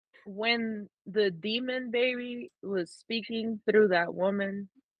when the demon baby was speaking through that woman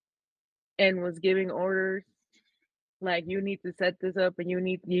and was giving orders, like, "You need to set this up and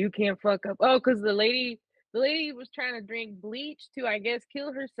you can't fuck up." Oh, because the lady was trying to drink bleach to, I guess,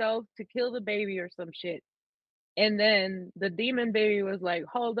 kill herself to kill the baby or some shit. And then the demon baby was like,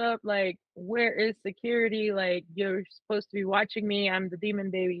 "Hold up, like, where is security? Like, you're supposed to be watching me. I'm the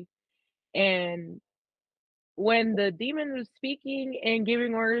demon baby." And when the demon was speaking and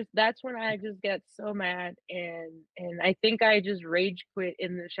giving orders, that's when I just got so mad, and I think I just rage quit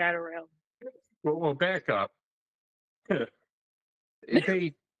in the Shadow Realm. Well, back up.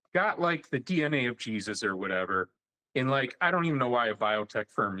 They got like the DNA of Jesus or whatever. And like, I don't even know why a biotech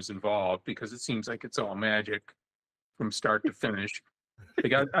firm is involved because it seems like it's all magic from start to finish. They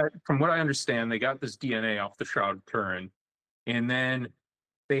got, from what I understand, they got this DNA off the Shroud of Turin. And then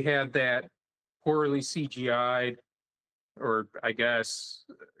they had that poorly CGI'd, or I guess,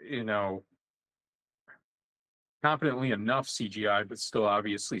 you know, competently enough CGI, but still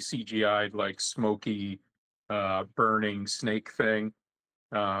obviously CGI'd, like smoky, burning snake thing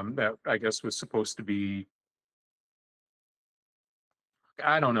that I guess was supposed to be,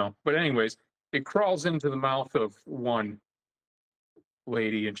 I don't know. But anyways, it crawls into the mouth of one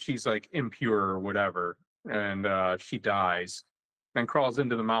lady and she's like impure or whatever, and she dies. Then crawls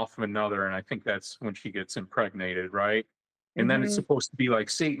into the mouth of another, and I think that's when she gets impregnated, right? And then it's Mhm. supposed to be like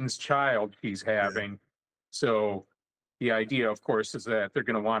Satan's child she's having. So the idea, of course, is that they're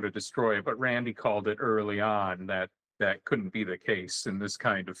going to want to destroy it. But Randy called it early on that that couldn't be the case in this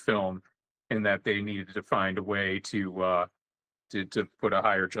kind of film, and that they needed to find a way to put a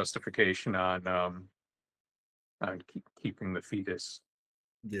higher justification on keeping the fetus.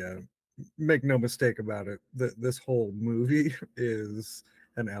 Yeah, make no mistake about it. This whole movie is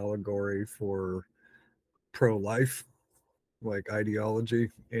an allegory for pro-life, like ideology,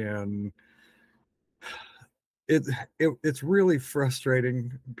 and it, it's really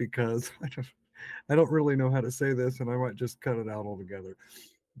frustrating because I don't really know how to say this, and I might just cut it out altogether.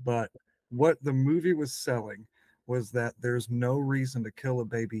 But what the movie was selling was that there's no reason to kill a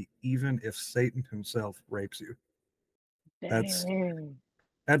baby, even if Satan himself rapes you. That's Dang.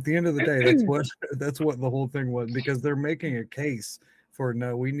 at the end of the day, that's what the whole thing was, because they're making a case for,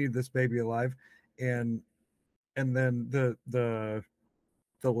 no, we need this baby alive, and then the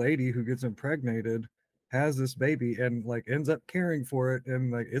lady who gets impregnated has this baby and like ends up caring for it,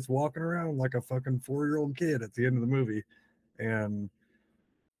 and like it's walking around like a fucking 4-year-old kid at the end of the movie, and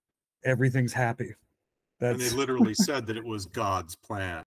everything's happy. And they literally said that it was God's plan.